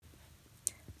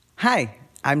Hi,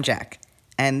 I'm Jack,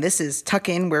 and this is Tuck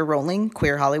In, We're Rolling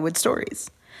Queer Hollywood Stories.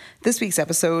 This week's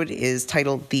episode is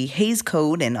titled The Hays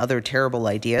Code and Other Terrible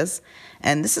Ideas,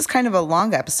 and this is kind of a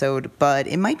long episode, but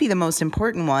it might be the most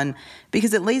important one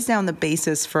because it lays down the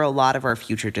basis for a lot of our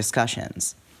future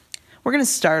discussions. We're going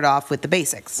to start off with the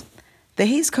basics. The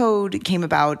Hays Code came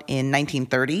about in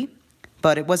 1930,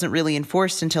 but it wasn't really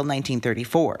enforced until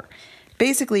 1934.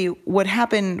 Basically, what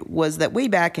happened was that way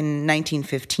back in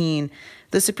 1915,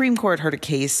 the Supreme Court heard a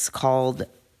case called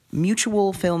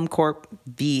Mutual Film Corp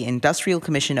v. Industrial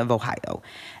Commission of Ohio,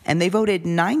 and they voted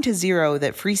 9-0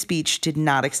 that free speech did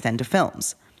not extend to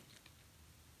films.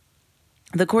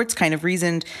 The courts kind of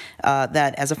reasoned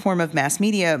that as a form of mass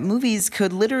media, movies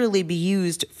could literally be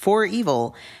used for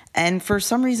evil, and for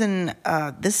some reason,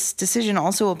 this decision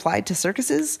also applied to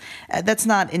circuses. That's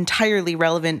not entirely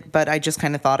relevant, but I just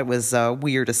kind of thought it was a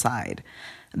weird aside.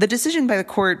 The decision by the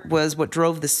court was what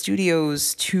drove the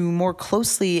studios to more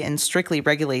closely and strictly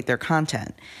regulate their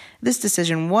content. This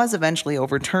decision was eventually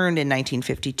overturned in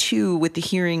 1952 with the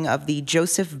hearing of the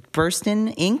Joseph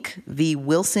Burstyn, Inc. v.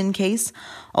 Wilson case,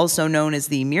 also known as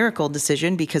the Miracle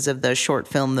decision because of the short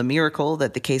film The Miracle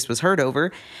that the case was heard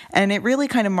over, and it really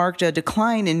kind of marked a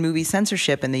decline in movie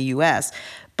censorship in the U.S.,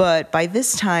 but by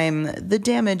this time, the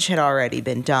damage had already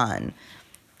been done.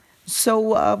 So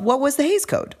what was the Hays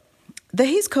Code? The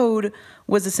Hays Code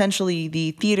was essentially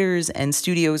the theaters and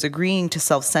studios agreeing to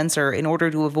self-censor in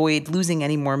order to avoid losing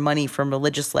any more money from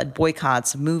religious-led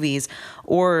boycotts of movies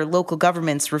or local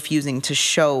governments refusing to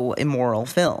show immoral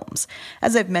films.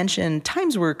 As I've mentioned,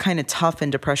 times were kind of tough in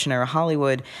Depression-era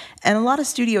Hollywood, and a lot of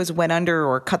studios went under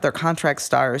or cut their contract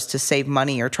stars to save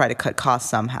money or try to cut costs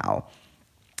somehow.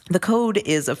 The code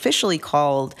is officially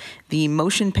called the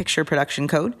Motion Picture Production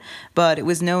Code, but it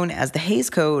was known as the Hays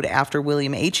Code after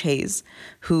William H. Hays,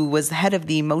 who was the head of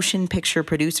the Motion Picture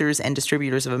Producers and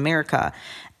Distributors of America,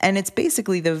 and it's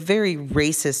basically the very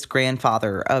racist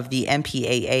grandfather of the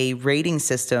MPAA rating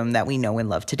system that we know and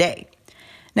love today.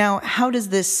 Now, how does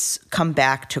this come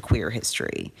back to queer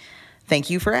history? Thank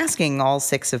you for asking, all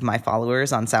 6 of my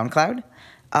followers on SoundCloud.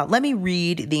 Let me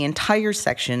read the entire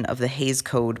section of the Hays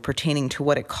Code pertaining to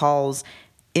what it calls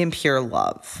impure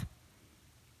love.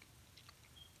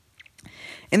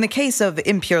 In the case of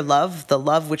impure love, the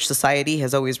love which society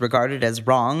has always regarded as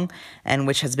wrong and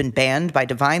which has been banned by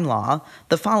divine law,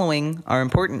 the following are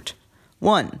important.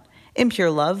 1.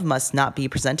 Impure love must not be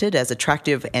presented as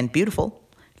attractive and beautiful.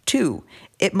 2.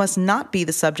 It must not be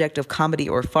the subject of comedy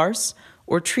or farce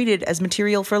or treated as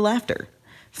material for laughter.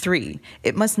 3.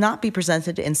 It must not be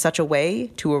presented in such a way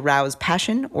to arouse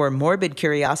passion or morbid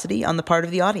curiosity on the part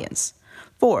of the audience.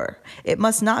 4. It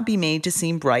must not be made to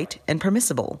seem bright and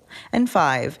permissible. And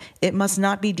 5. It must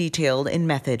not be detailed in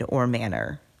method or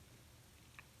manner.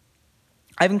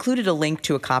 I've included a link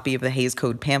to a copy of the Hays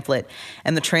Code pamphlet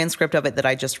and the transcript of it that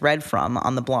I just read from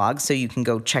on the blog, so you can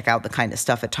go check out the kind of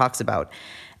stuff it talks about.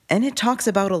 And it talks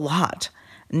about a lot.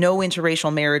 No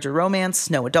interracial marriage or romance,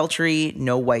 no adultery,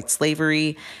 no white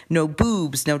slavery, no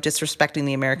boobs, no disrespecting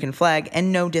the American flag,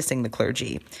 and no dissing the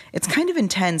clergy. It's kind of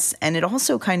intense, and it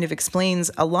also kind of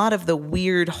explains a lot of the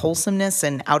weird wholesomeness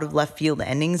and out-of-left-field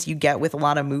endings you get with a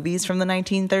lot of movies from the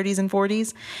 1930s and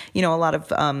 40s. You know, a lot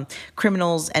of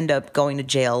criminals end up going to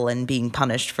jail and being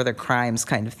punished for their crimes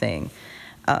kind of thing.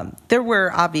 There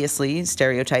were obviously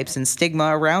stereotypes and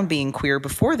stigma around being queer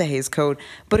before the Hays Code,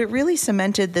 but it really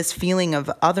cemented this feeling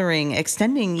of othering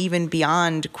extending even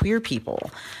beyond queer people.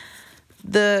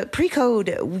 The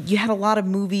pre-code, you had a lot of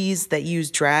movies that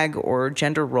used drag or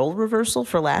gender role reversal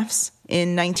for laughs.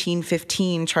 In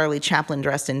 1915, Charlie Chaplin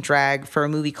dressed in drag for a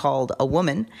movie called A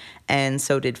Woman, and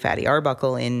so did Fatty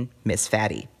Arbuckle in Miss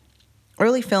Fatty.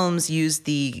 Early films used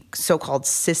the so-called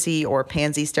sissy or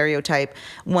pansy stereotype,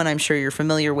 one I'm sure you're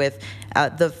familiar with,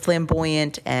 the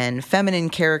flamboyant and feminine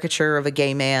caricature of a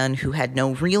gay man who had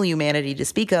no real humanity to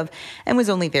speak of and was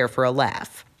only there for a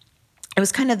laugh. It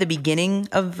was kind of the beginning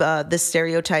of this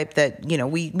stereotype that, you know,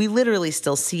 we literally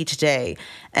still see today.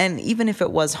 And even if it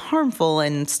was harmful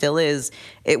and still is,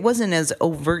 it wasn't as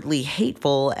overtly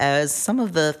hateful as some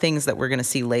of the things that we're going to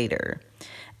see later.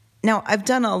 Now, I've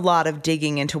done a lot of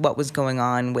digging into what was going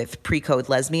on with pre-code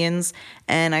lesbians,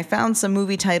 and I found some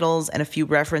movie titles and a few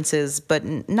references, but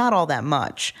not all that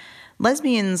much.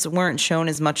 Lesbians weren't shown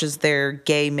as much as their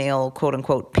gay male,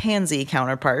 quote-unquote, pansy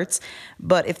counterparts,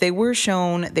 but if they were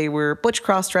shown, they were butch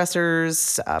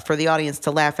cross-dressers for the audience to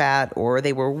laugh at, or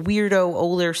they were weirdo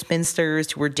older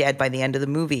spinsters who were dead by the end of the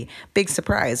movie. Big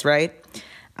surprise, right?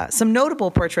 Some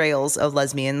notable portrayals of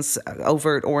lesbians,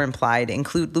 overt or implied,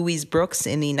 include Louise Brooks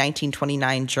in the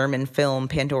 1929 German film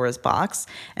Pandora's Box,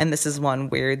 and this is one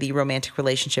where the romantic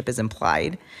relationship is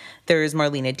implied. There's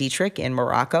Marlene Dietrich in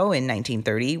Morocco in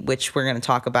 1930, which we're going to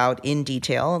talk about in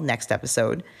detail next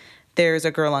episode. There's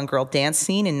a girl-on-girl dance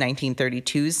scene in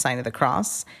 1932's Sign of the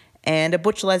Cross, and a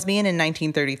butch lesbian in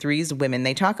 1933's Women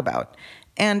They Talk About.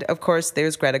 And, of course,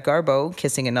 there's Greta Garbo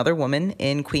kissing another woman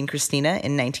in Queen Christina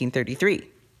in 1933.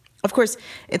 Of course,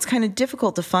 it's kind of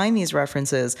difficult to find these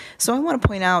references, so I want to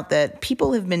point out that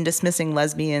people have been dismissing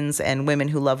lesbians and women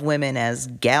who love women as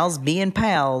gals being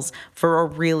pals for a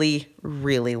really,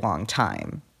 really long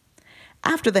time.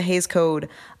 After the Hays Code,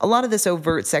 a lot of this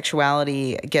overt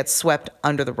sexuality gets swept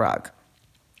under the rug,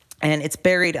 and it's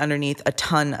buried underneath a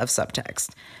ton of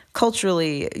subtext.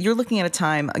 Culturally, you're looking at a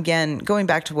time, again, going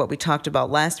back to what we talked about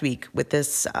last week with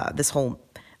this whole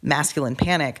masculine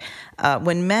panic,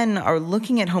 when men are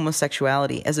looking at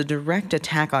homosexuality as a direct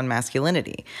attack on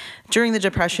masculinity. During the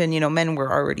Depression, men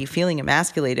were already feeling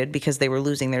emasculated because they were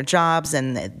losing their jobs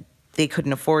and they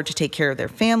couldn't afford to take care of their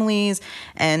families.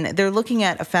 And they're looking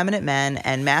at effeminate men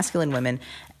and masculine women,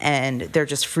 and they're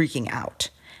just freaking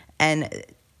out. And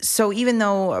so even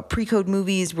though pre-code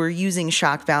movies were using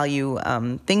shock value,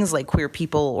 things like queer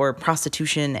people or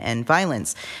prostitution and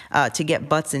violence to get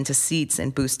butts into seats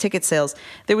and boost ticket sales,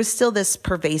 there was still this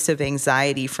pervasive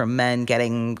anxiety from men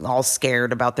getting all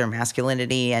scared about their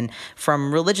masculinity and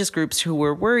from religious groups who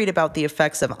were worried about the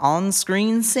effects of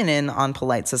on-screen sinning on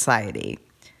polite society.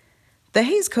 The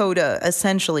Hays Code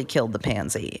essentially killed the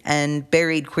pansy and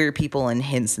buried queer people in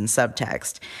hints and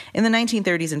subtext. In the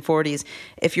 1930s and 40s,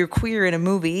 if you're queer in a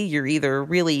movie, you're either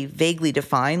really vaguely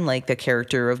defined, like the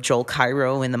character of Joel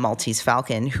Cairo in The Maltese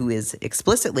Falcon, who is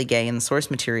explicitly gay in the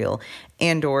source material,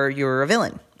 and or you're a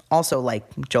villain, also like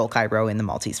Joel Cairo in The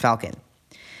Maltese Falcon.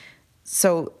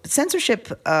 So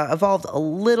censorship evolved a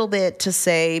little bit to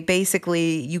say,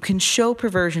 basically, you can show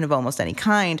perversion of almost any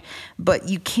kind, but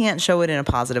you can't show it in a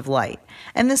positive light.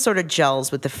 And this sort of gels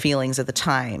with the feelings of the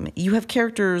time. You have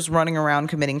characters running around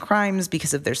committing crimes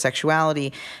because of their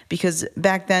sexuality, because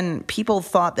back then, people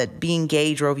thought that being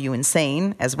gay drove you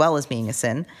insane, as well as being a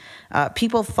sin.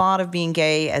 People thought of being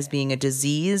gay as being a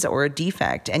disease or a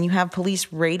defect, and you have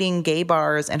police raiding gay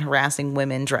bars and harassing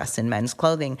women dressed in men's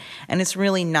clothing, and it's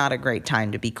really not a great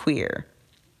time to be queer.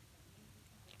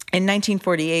 In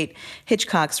 1948,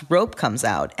 Hitchcock's Rope comes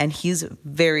out, and he's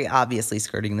very obviously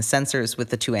skirting the censors with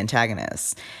the two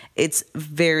antagonists. It's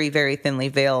very, very thinly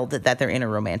veiled that they're in a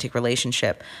romantic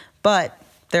relationship, but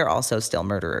they're also still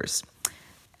murderers.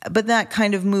 But that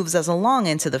kind of moves us along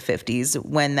into the 50s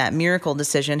when that miracle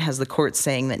decision has the court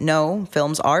saying that no,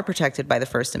 films are protected by the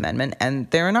First Amendment and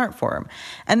they're an art form.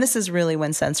 And this is really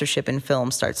when censorship in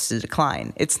film starts to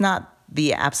decline. It's not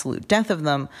the absolute death of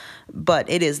them, but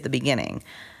it is the beginning.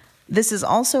 This is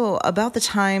also about the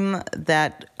time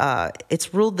that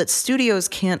it's ruled that studios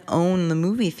can't own the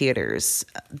movie theaters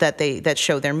that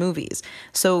show their movies.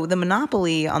 So the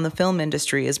monopoly on the film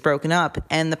industry is broken up,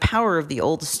 and the power of the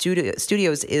old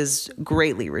studios is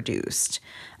greatly reduced.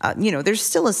 There's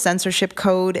still a censorship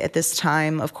code at this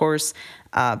time, of course,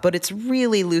 but it's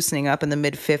really loosening up in the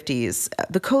mid-50s.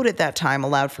 The code at that time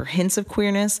allowed for hints of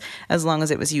queerness as long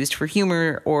as it was used for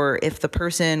humor or if the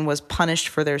person was punished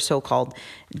for their so-called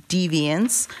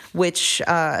deviance, which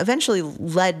eventually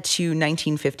led to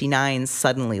 1959's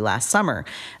Suddenly Last Summer,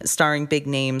 starring big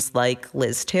names like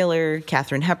Liz Taylor,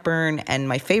 Katharine Hepburn, and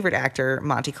my favorite actor,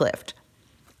 Monty Clift.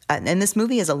 And this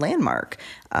movie is a landmark.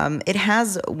 It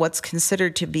has what's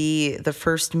considered to be the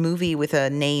first movie with a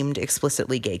named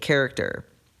explicitly gay character.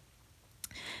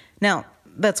 Now,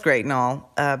 that's great and all,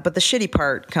 but the shitty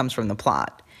part comes from the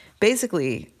plot.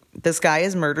 Basically, this guy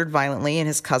is murdered violently, and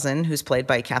his cousin, who's played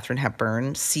by Katharine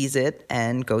Hepburn, sees it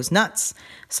and goes nuts.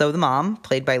 So the mom,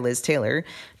 played by Liz Taylor,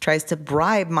 tries to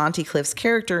bribe Monty Clift's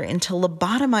character into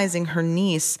lobotomizing her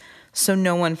niece so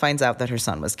no one finds out that her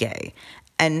son was gay.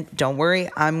 And don't worry,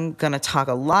 I'm going to talk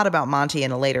a lot about Monty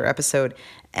in a later episode,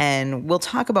 and we'll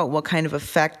talk about what kind of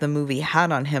effect the movie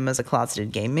had on him as a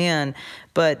closeted gay man.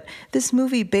 But this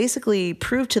movie basically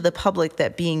proved to the public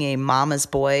that being a mama's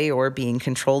boy or being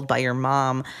controlled by your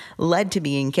mom led to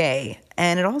being gay.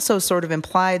 And it also sort of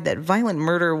implied that violent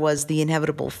murder was the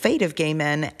inevitable fate of gay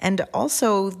men, and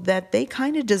also that they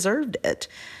kind of deserved it.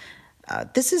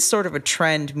 This is sort of a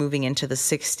trend moving into the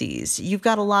 60s. You've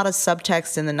got a lot of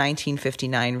subtext in the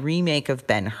 1959 remake of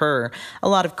Ben-Hur, a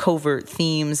lot of covert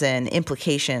themes and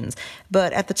implications.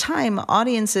 But at the time,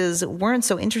 audiences weren't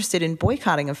so interested in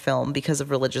boycotting a film because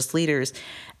of religious leaders.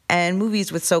 And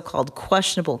movies with so-called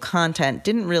questionable content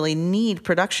didn't really need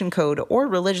production code or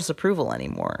religious approval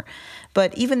anymore.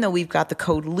 But even though we've got the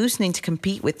code loosening to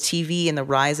compete with TV and the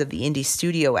rise of the indie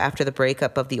studio after the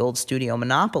breakup of the old studio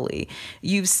monopoly,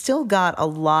 you've still got a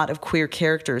lot of queer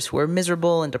characters who are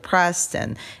miserable and depressed,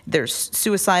 and they're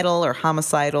suicidal or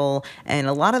homicidal, and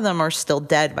a lot of them are still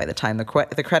dead by the time the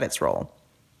credits roll.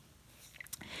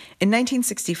 In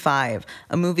 1965,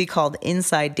 a movie called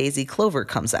Inside Daisy Clover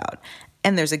comes out,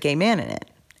 and there's a gay man in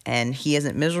it. And he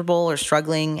isn't miserable or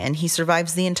struggling, and he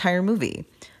survives the entire movie.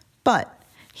 But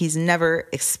he's never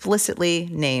explicitly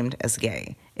named as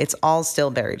gay. It's all still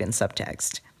buried in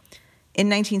subtext. In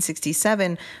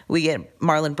 1967, we get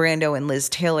Marlon Brando and Liz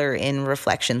Taylor in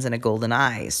Reflections in a Golden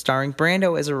Eye, starring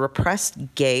Brando as a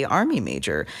repressed gay army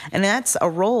major. And that's a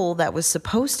role that was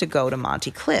supposed to go to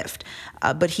Monty Clift,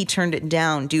 but he turned it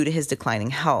down due to his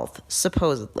declining health,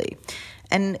 supposedly.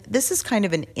 And this is kind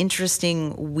of an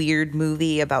interesting, weird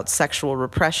movie about sexual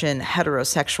repression,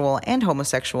 heterosexual and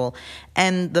homosexual,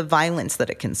 and the violence that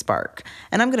it can spark.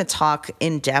 And I'm going to talk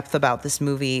in depth about this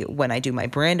movie when I do my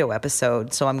Brando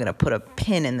episode, so I'm going to put a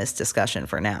pin in this discussion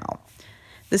for now.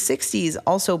 The 60s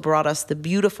also brought us the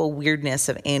beautiful weirdness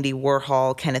of Andy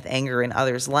Warhol, Kenneth Anger, and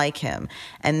others like him,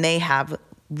 and they have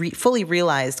fully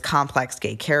realized complex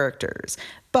gay characters.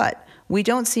 But we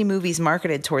don't see movies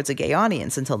marketed towards a gay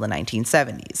audience until the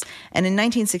 1970s. And in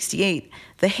 1968,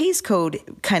 the Hays Code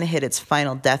kind of hit its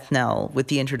final death knell with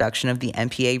the introduction of the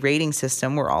MPA rating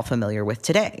system we're all familiar with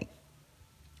today.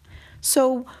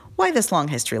 So why this long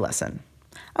history lesson?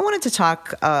 I wanted to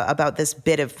talk about this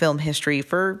bit of film history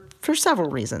for several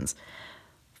reasons.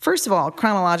 First of all,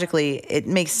 chronologically, it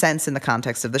makes sense in the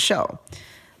context of the show.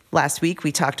 Last week,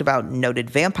 we talked about noted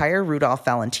vampire Rudolph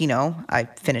Valentino. I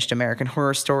finished American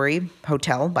Horror Story,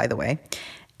 Hotel, by the way,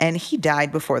 and he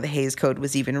died before the Hays Code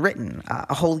was even written,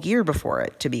 a whole year before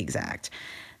it, to be exact.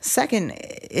 Second,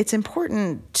 it's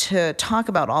important to talk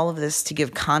about all of this to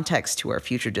give context to our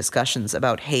future discussions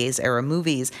about Hays-era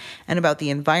movies and about the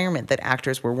environment that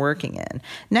actors were working in.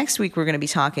 Next week, we're going to be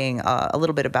talking a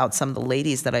little bit about some of the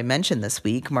ladies that I mentioned this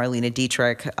week, Marlene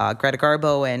Dietrich, Greta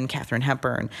Garbo, and Katharine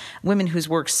Hepburn, women whose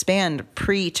work spanned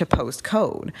pre- to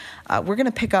post-Code. We're going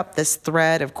to pick up this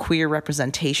thread of queer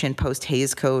representation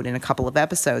post-Hays Code in a couple of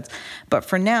episodes, but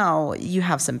for now, you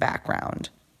have some background.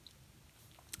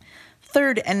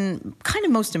 Third, and kind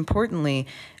of most importantly,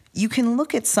 you can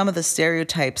look at some of the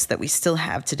stereotypes that we still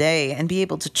have today and be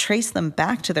able to trace them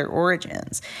back to their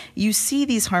origins. You see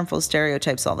these harmful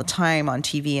stereotypes all the time on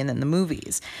TV and in the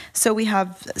movies. So we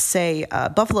have, say,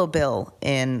 Buffalo Bill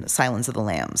in Silence of the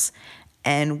Lambs.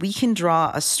 And we can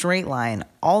draw a straight line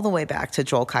all the way back to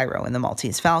Joel Cairo in The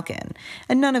Maltese Falcon.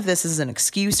 And none of this is an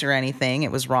excuse or anything.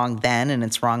 It was wrong then and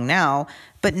it's wrong now.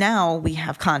 But now we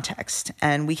have context.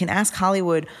 And we can ask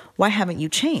Hollywood, why haven't you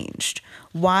changed?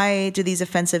 Why do these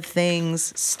offensive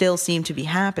things still seem to be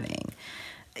happening?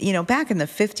 You know, back in the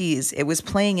 50s, it was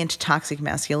playing into toxic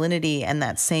masculinity and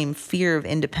that same fear of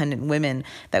independent women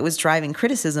that was driving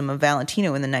criticism of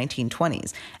Valentino in the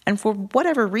 1920s. And for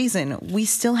whatever reason, we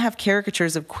still have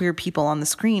caricatures of queer people on the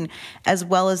screen, as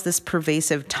well as this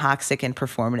pervasive toxic and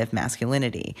performative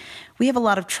masculinity. We have a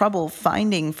lot of trouble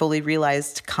finding fully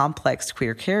realized complex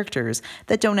queer characters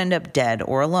that don't end up dead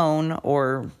or alone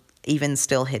or even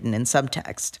still hidden in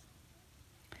subtext.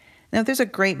 Now, there's a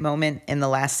great moment in the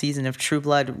last season of True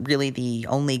Blood, really the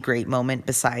only great moment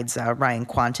besides Ryan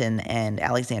Quanten and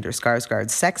Alexander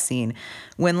Skarsgård's sex scene,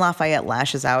 when Lafayette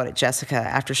lashes out at Jessica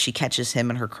after she catches him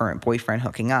and her current boyfriend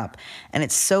hooking up. And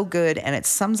it's so good, and it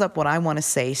sums up what I want to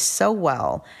say so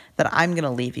well that I'm going to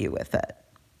leave you with it.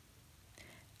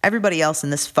 Everybody else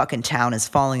in this fucking town is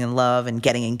falling in love and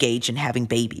getting engaged and having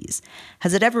babies.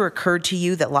 Has it ever occurred to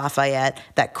you that Lafayette,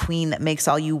 that queen that makes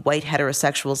all you white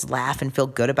heterosexuals laugh and feel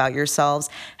good about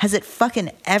yourselves, has it fucking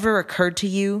ever occurred to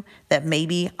you that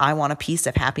maybe I want a piece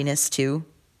of happiness too?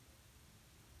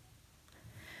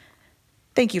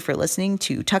 Thank you for listening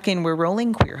to Tuck In, We're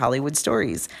Rolling Queer Hollywood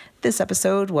Stories. This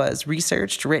episode was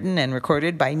researched, written, and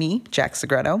recorded by me, Jack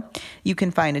Segreto. You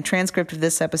can find a transcript of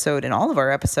this episode and all of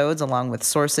our episodes, along with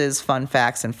sources, fun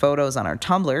facts, and photos on our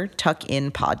Tumblr,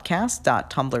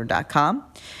 tuckinpodcast.tumblr.com.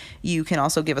 You can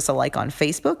also give us a like on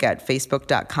Facebook at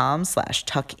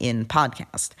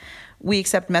facebook.com/tuckinpodcast. We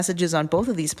accept messages on both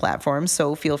of these platforms,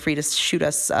 so feel free to shoot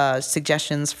us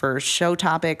suggestions for show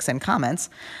topics and comments.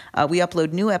 We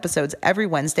upload new episodes every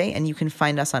Wednesday, and you can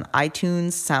find us on iTunes,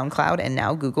 SoundCloud, and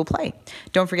now Google Play.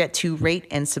 Don't forget to rate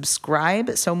and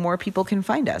subscribe so more people can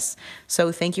find us.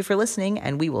 So thank you for listening,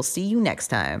 and we will see you next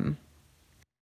time.